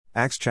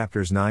Acts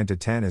chapters 9 to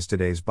 10 is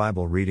today's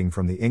Bible reading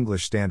from the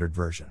English Standard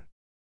Version.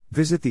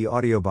 Visit the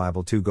Audio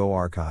Bible to Go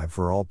archive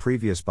for all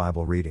previous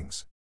Bible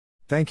readings.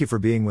 Thank you for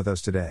being with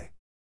us today.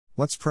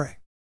 Let's pray.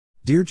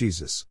 Dear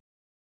Jesus,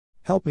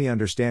 help me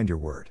understand your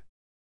word.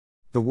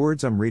 The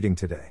words I'm reading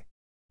today.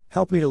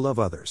 Help me to love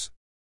others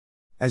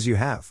as you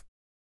have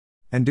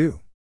and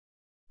do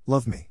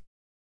love me.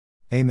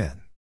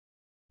 Amen.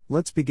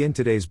 Let's begin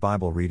today's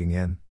Bible reading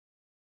in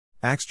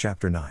Acts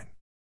chapter 9.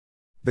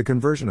 The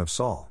conversion of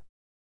Saul.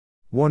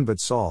 1 But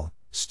Saul,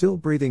 still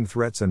breathing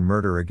threats and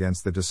murder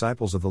against the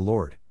disciples of the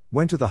Lord,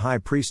 went to the high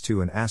priest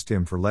too and asked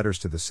him for letters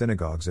to the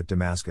synagogues at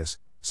Damascus,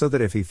 so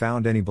that if he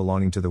found any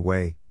belonging to the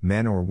way,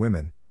 men or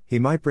women, he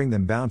might bring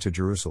them bound to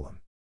Jerusalem.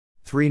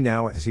 3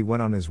 Now as he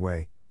went on his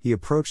way, he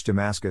approached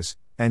Damascus,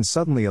 and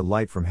suddenly a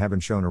light from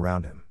heaven shone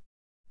around him.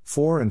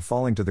 4 And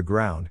falling to the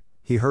ground,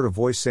 he heard a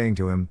voice saying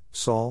to him,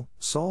 Saul,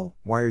 Saul,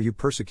 why are you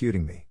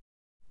persecuting me?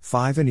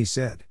 5 And he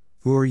said,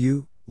 Who are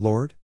you,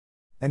 Lord?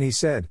 And he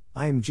said,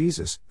 I am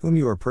Jesus, whom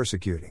you are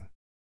persecuting.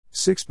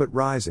 6 But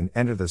rise and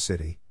enter the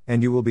city,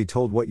 and you will be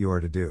told what you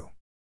are to do.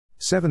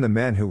 7 The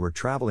men who were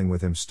traveling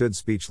with him stood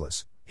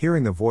speechless,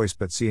 hearing the voice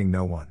but seeing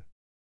no one.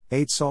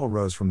 8 Saul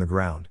rose from the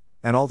ground,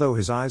 and although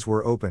his eyes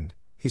were opened,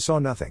 he saw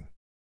nothing.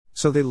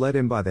 So they led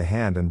him by the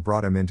hand and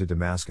brought him into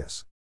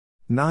Damascus.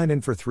 9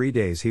 And for 3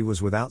 days he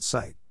was without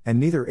sight, and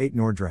neither ate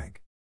nor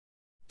drank.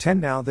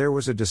 10 Now there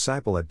was a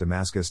disciple at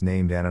Damascus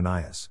named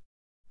Ananias.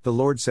 The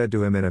Lord said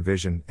to him in a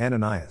vision,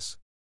 Ananias.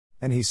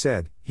 And he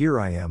said, Here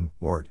I am,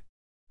 Lord.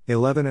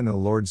 11 And the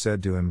Lord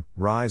said to him,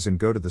 Rise and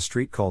go to the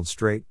street called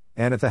Straight,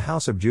 and at the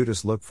house of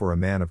Judas look for a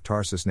man of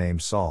Tarsus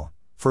named Saul,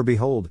 for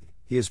behold,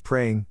 he is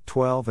praying.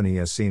 12 And he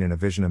has seen in a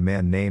vision a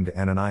man named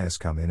Ananias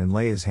come in and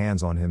lay his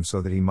hands on him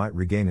so that he might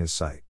regain his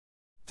sight.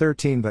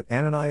 13 But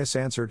Ananias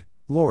answered,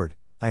 Lord,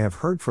 I have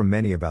heard from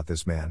many about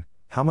this man,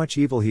 how much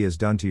evil he has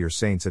done to your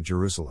saints at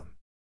Jerusalem.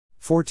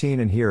 14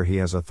 And here he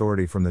has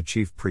authority from the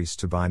chief priests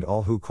to bind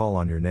all who call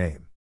on your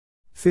name.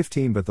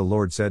 15 But the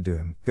Lord said to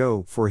him,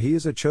 Go, for he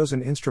is a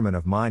chosen instrument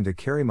of mine to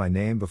carry my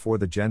name before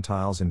the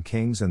Gentiles and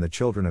kings and the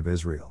children of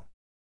Israel.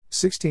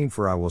 16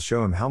 For I will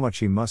show him how much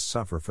he must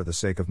suffer for the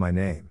sake of my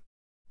name.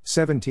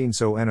 17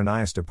 So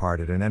Ananias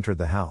departed and entered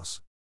the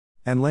house.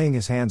 And laying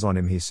his hands on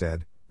him he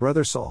said,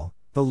 Brother Saul,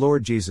 the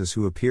Lord Jesus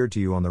who appeared to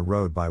you on the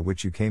road by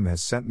which you came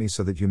has sent me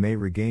so that you may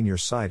regain your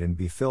sight and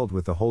be filled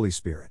with the Holy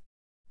Spirit.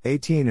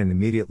 18 And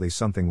immediately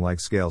something like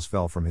scales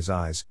fell from his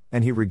eyes,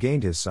 and he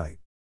regained his sight.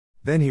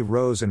 Then he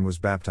rose and was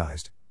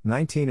baptized.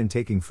 19 And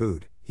taking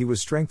food, he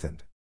was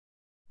strengthened.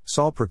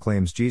 Saul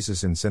proclaims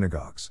Jesus in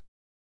synagogues.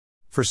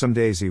 For some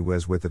days he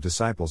was with the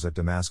disciples at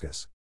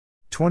Damascus.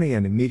 20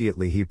 And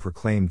immediately he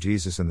proclaimed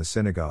Jesus in the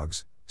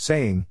synagogues,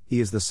 saying, He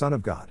is the Son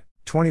of God.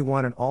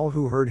 21 And all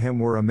who heard him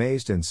were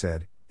amazed and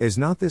said, Is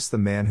not this the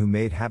man who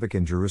made havoc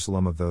in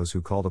Jerusalem of those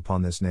who called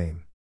upon this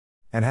name?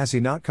 And has he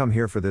not come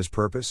here for this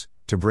purpose,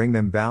 to bring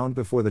them bound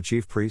before the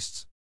chief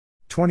priests?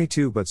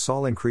 22 But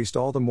Saul increased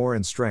all the more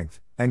in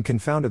strength, and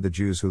confounded the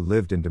Jews who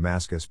lived in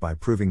Damascus by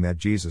proving that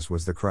Jesus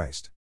was the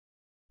Christ.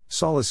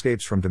 Saul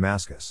escapes from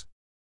Damascus.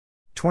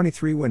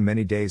 23 When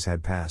many days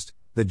had passed,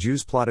 the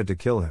Jews plotted to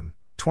kill him.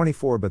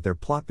 24 But their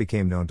plot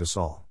became known to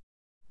Saul.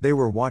 They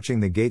were watching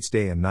the gates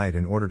day and night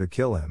in order to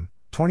kill him.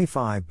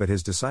 25 But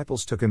his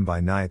disciples took him by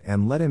night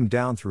and let him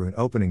down through an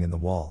opening in the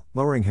wall,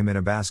 lowering him in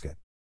a basket.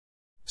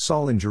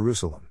 Saul in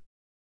Jerusalem.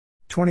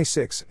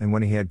 26 And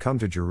when he had come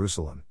to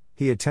Jerusalem,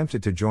 he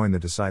attempted to join the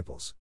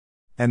disciples.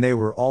 And they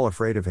were all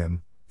afraid of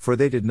him, for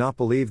they did not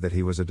believe that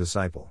he was a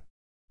disciple.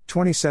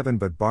 27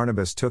 But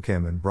Barnabas took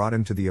him and brought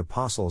him to the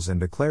apostles and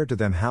declared to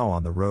them how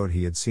on the road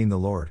he had seen the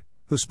Lord,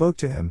 who spoke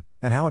to him,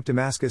 and how at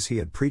Damascus he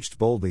had preached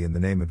boldly in the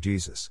name of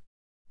Jesus.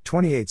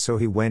 28 So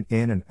he went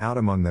in and out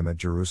among them at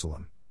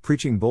Jerusalem,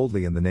 preaching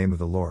boldly in the name of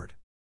the Lord.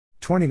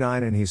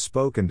 29 And he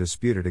spoke and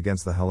disputed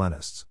against the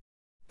Hellenists.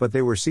 But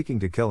they were seeking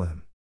to kill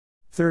him.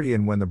 30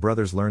 And when the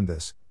brothers learned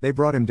this, they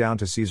brought him down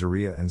to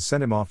Caesarea and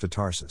sent him off to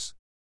Tarsus.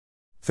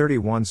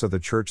 31 So the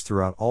church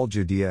throughout all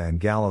Judea and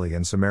Galilee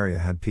and Samaria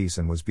had peace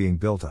and was being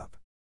built up.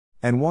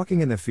 And walking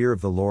in the fear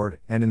of the Lord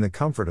and in the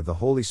comfort of the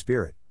Holy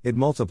Spirit, it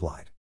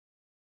multiplied.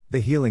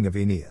 The healing of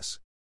Ananias.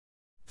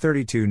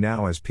 32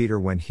 Now as Peter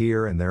went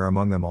here and there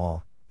among them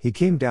all, he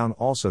came down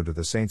also to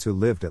the saints who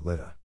lived at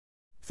Lydda.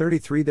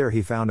 33 There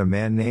he found a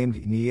man named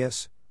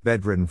Ananias,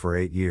 bedridden for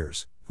 8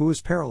 years, who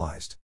was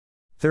paralyzed.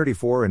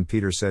 34 And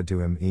Peter said to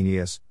him,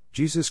 Ananias,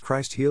 Jesus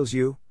Christ heals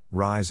you,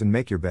 rise and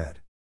make your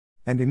bed.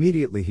 And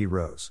immediately he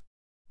rose.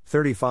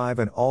 35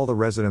 And all the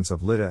residents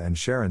of Lydda and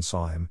Sharon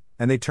saw him,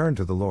 and they turned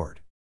to the Lord.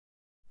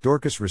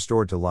 Dorcas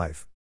restored to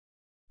life.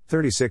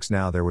 36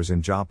 Now there was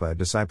in Joppa a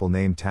disciple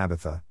named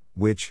Tabitha,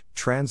 which,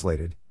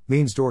 translated,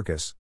 means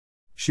Dorcas.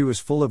 She was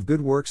full of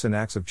good works and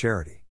acts of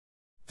charity.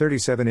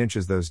 37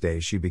 Inches those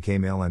days she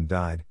became ill and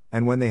died,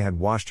 and when they had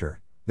washed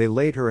her, they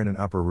laid her in an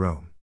upper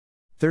room.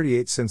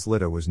 38 Since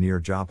Lydda was near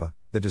Joppa,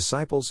 the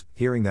disciples,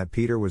 hearing that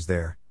Peter was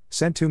there,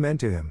 sent 2 men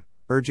to him,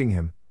 urging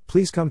him,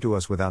 Please come to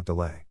us without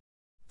delay.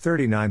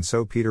 39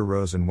 So Peter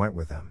rose and went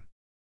with them.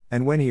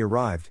 And when he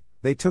arrived,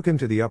 they took him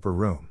to the upper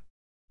room.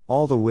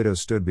 All the widows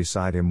stood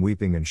beside him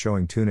weeping and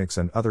showing tunics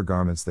and other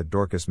garments that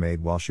Dorcas made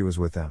while she was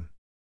with them.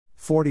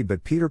 40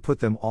 But Peter put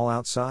them all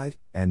outside,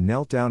 and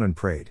knelt down and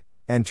prayed,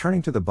 and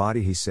turning to the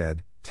body he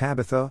said,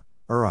 Tabitha,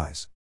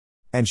 arise.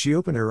 And she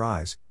opened her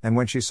eyes, and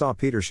when she saw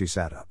Peter she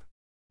sat up.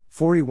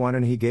 41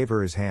 And he gave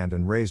her his hand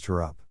and raised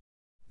her up.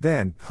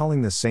 Then,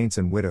 calling the saints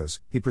and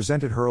widows, he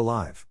presented her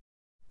alive.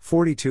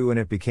 42 And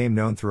it became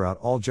known throughout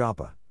all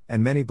Joppa,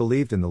 and many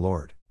believed in the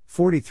Lord.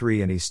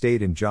 43 And he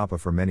stayed in Joppa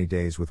for many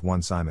days with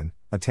one Simon,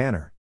 a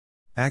tanner.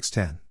 Acts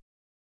 10.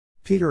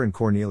 Peter and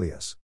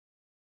Cornelius.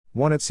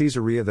 1 At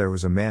Caesarea there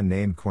was a man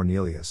named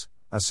Cornelius,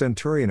 a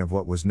centurion of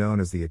what was known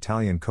as the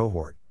Italian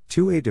cohort.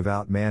 2 A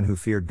devout man who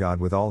feared God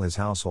with all his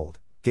household,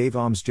 gave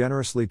alms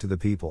generously to the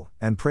people,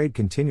 and prayed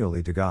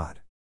continually to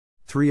God.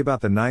 3 About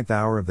the 9th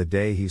hour of the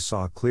day he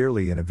saw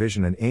clearly in a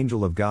vision an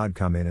angel of God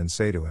come in and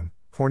say to him,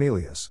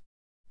 Cornelius.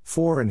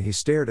 4 And he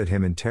stared at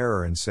him in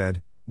terror and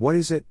said, What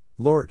is it,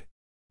 Lord?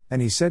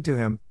 And he said to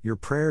him, Your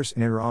prayers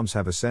and your alms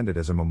have ascended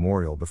as a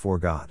memorial before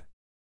God.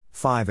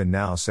 5 And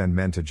now send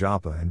men to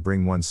Joppa and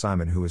bring one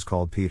Simon who is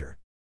called Peter.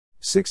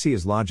 6 He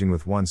is lodging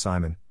with one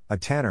Simon, a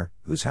tanner,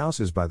 whose house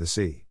is by the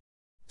sea.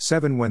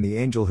 7 When the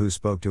angel who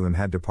spoke to him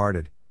had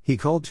departed, he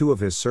called 2 of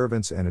his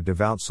servants and a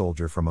devout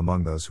soldier from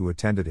among those who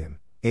attended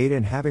him. 8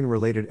 And having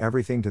related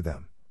everything to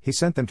them, he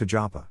sent them to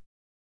Joppa.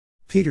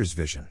 Peter's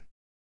vision.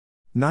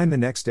 9 The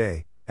next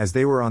day, as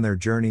they were on their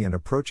journey and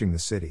approaching the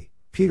city,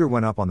 Peter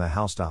went up on the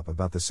housetop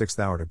about the 6th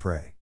hour to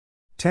pray.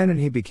 10 And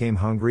he became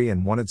hungry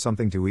and wanted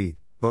something to eat,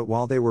 but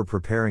while they were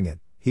preparing it,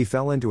 he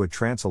fell into a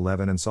trance.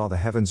 11 And saw the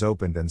heavens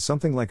opened and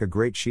something like a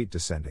great sheet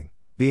descending,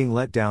 being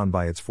let down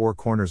by its 4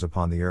 corners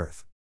upon the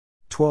earth.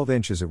 12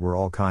 inches it were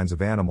all kinds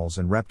of animals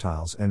and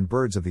reptiles and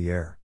birds of the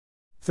air.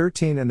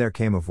 13 And there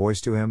came a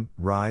voice to him,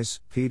 Rise,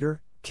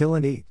 Peter, kill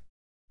and eat.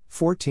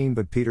 14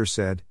 But Peter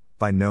said,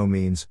 By no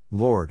means,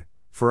 Lord,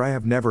 for I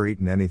have never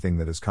eaten anything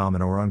that is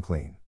common or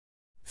unclean.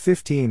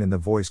 15 And the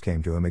voice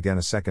came to him again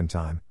a second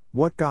time,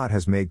 What God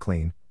has made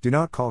clean, do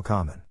not call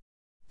common.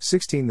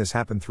 16 This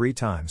happened 3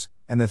 times,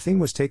 and the thing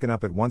was taken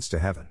up at once to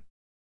heaven.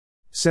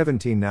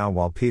 17 Now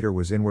while Peter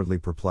was inwardly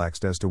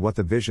perplexed as to what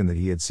the vision that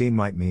he had seen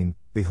might mean,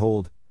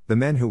 behold, the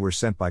men who were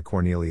sent by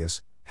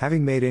Cornelius,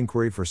 having made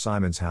inquiry for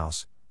Simon's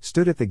house,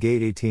 stood at the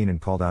gate. 18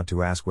 And called out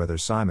to ask whether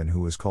Simon who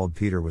was called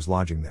Peter was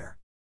lodging there.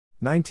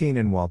 19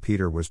 And while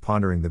Peter was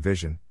pondering the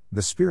vision,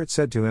 the Spirit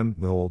said to him,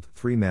 Behold,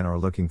 3 men are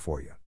looking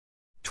for you.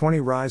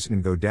 20 Rise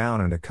and go down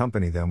and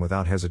accompany them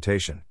without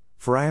hesitation,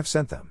 for I have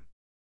sent them.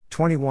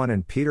 21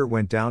 And Peter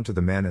went down to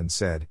the men and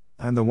said,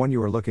 I am the one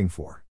you are looking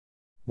for.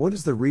 What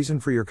is the reason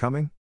for your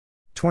coming?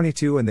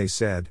 22 And they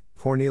said,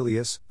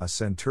 Cornelius, a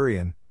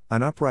centurion,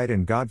 an upright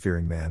and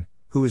God-fearing man,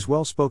 who is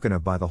well spoken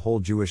of by the whole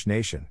Jewish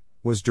nation,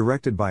 was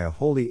directed by a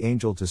holy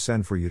angel to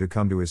send for you to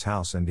come to his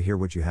house and to hear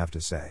what you have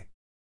to say.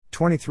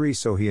 23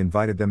 So he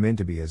invited them in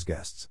to be his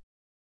guests.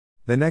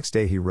 The next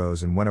day he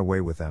rose and went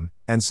away with them,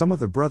 and some of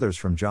the brothers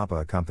from Joppa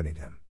accompanied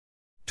him.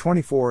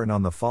 24 And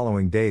on the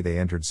following day they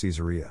entered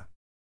Caesarea.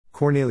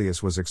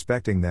 Cornelius was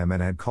expecting them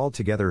and had called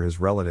together his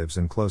relatives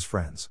and close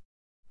friends.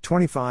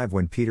 25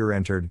 When Peter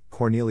entered,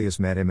 Cornelius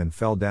met him and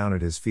fell down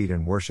at his feet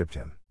and worshipped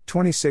him.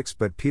 26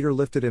 But Peter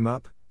lifted him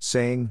up,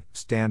 saying,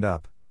 Stand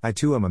up, I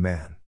too am a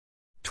man.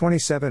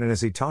 27 And as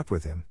he talked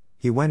with him,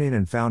 he went in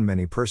and found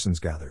many persons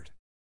gathered.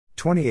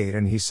 28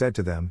 And he said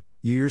to them,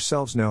 You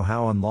yourselves know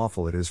how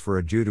unlawful it is for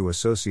a Jew to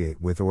associate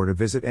with or to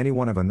visit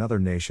anyone of another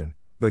nation,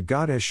 but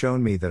God has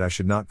shown me that I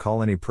should not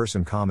call any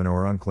person common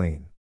or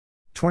unclean.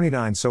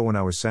 29 So when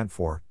I was sent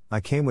for,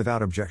 I came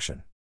without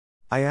objection.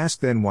 I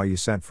asked then why you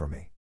sent for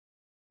me.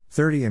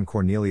 30 And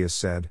Cornelius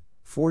said,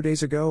 4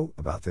 days ago,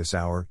 about this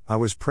hour, I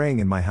was praying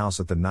in my house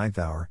at the 9th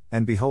hour,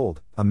 and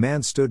behold, a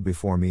man stood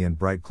before me in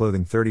bright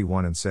clothing.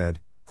 31 And said,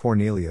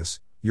 Cornelius,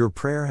 your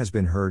prayer has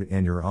been heard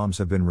and your alms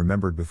have been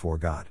remembered before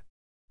God.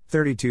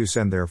 32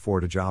 Send therefore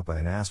to Joppa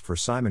and ask for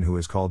Simon who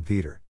is called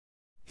Peter.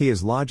 He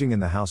is lodging in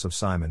the house of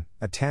Simon,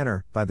 a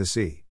tanner, by the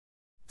sea.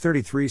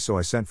 33 So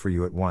I sent for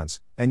you at once,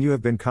 and you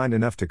have been kind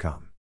enough to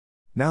come.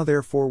 Now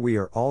therefore we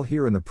are all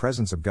here in the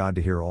presence of God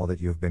to hear all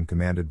that you have been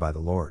commanded by the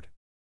Lord.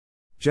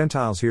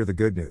 Gentiles hear the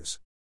good news.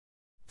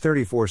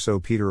 34 So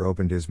Peter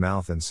opened his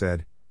mouth and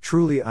said,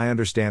 Truly I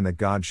understand that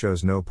God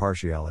shows no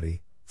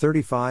partiality.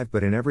 35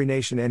 But in every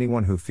nation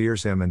anyone who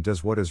fears him and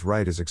does what is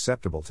right is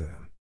acceptable to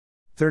him.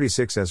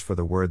 36 As for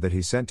the word that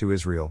he sent to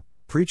Israel,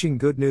 preaching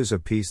good news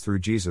of peace through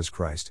Jesus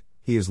Christ,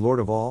 he is Lord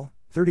of all.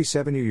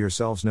 37 You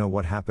yourselves know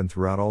what happened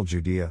throughout all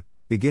Judea,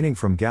 beginning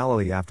from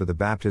Galilee after the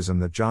baptism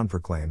that John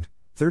proclaimed.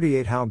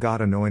 38 How God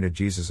anointed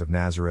Jesus of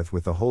Nazareth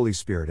with the Holy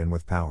Spirit and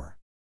with power.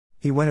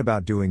 He went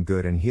about doing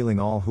good and healing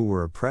all who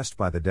were oppressed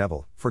by the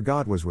devil, for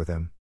God was with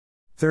him.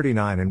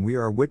 39 And we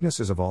are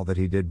witnesses of all that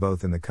he did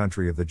both in the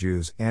country of the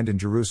Jews and in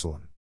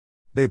Jerusalem.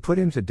 They put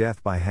him to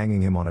death by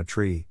hanging him on a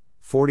tree.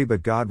 40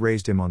 But God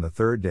raised him on the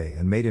 3rd day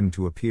and made him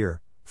to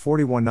appear.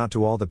 41 Not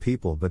to all the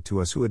people but to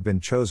us who had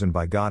been chosen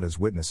by God as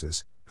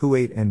witnesses, who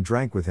ate and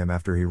drank with him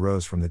after he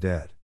rose from the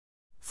dead.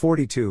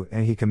 42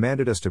 And he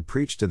commanded us to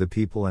preach to the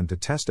people and to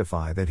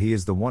testify that he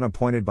is the one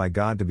appointed by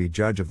God to be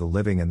judge of the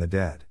living and the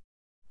dead.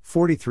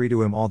 43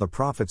 To him all the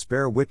prophets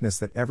bear witness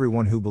that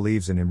everyone who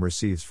believes in him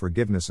receives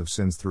forgiveness of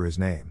sins through his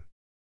name.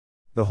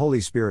 The Holy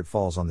Spirit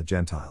falls on the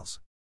Gentiles.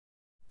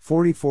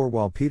 44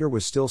 While Peter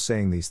was still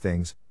saying these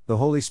things, the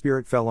Holy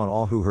Spirit fell on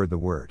all who heard the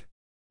word.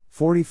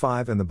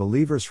 45 And the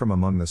believers from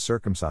among the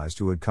circumcised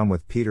who had come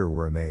with Peter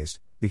were amazed,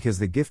 because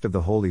the gift of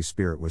the Holy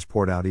Spirit was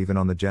poured out even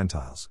on the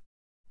Gentiles.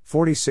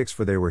 46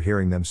 For they were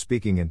hearing them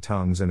speaking in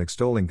tongues and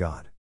extolling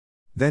God.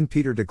 Then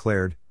Peter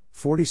declared,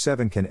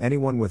 47 Can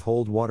anyone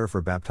withhold water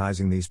for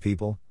baptizing these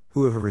people,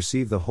 who have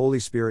received the Holy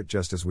Spirit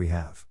just as we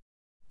have?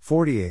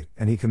 48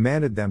 And he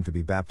commanded them to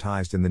be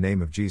baptized in the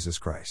name of Jesus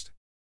Christ.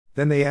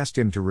 Then they asked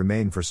him to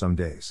remain for some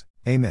days.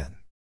 Amen.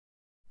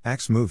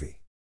 Acts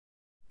Movie.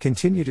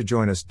 Continue to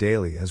join us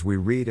daily as we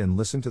read and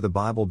listen to the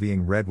Bible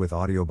being read with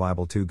Audio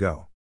Bible 2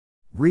 Go.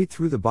 Read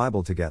through the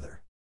Bible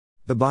together.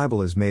 The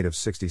Bible is made of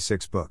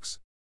 66 books.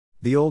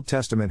 The Old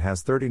Testament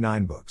has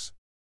 39 books.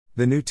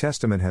 The New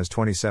Testament has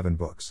 27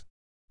 books.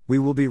 We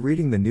will be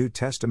reading the New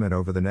Testament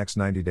over the next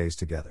 90 days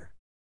together.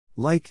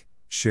 Like,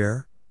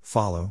 share,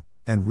 follow,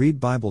 and read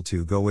Bible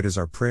 2 Go. It is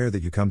our prayer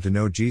that you come to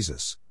know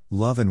Jesus,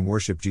 love and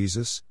worship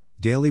Jesus,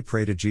 daily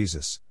pray to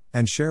Jesus,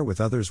 and share with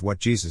others what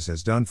Jesus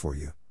has done for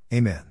you.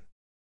 Amen.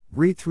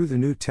 Read through the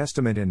New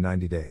Testament in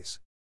 90 days.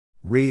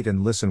 Read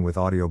and listen with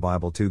Audio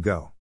Bible 2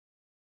 Go.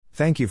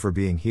 Thank you for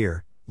being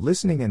here,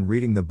 listening and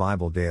reading the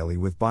Bible daily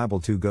with Bible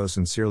 2 Go.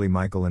 Sincerely,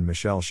 Michael and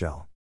Michelle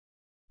Shell.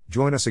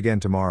 Join us again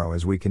tomorrow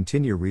as we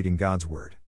continue reading God's Word.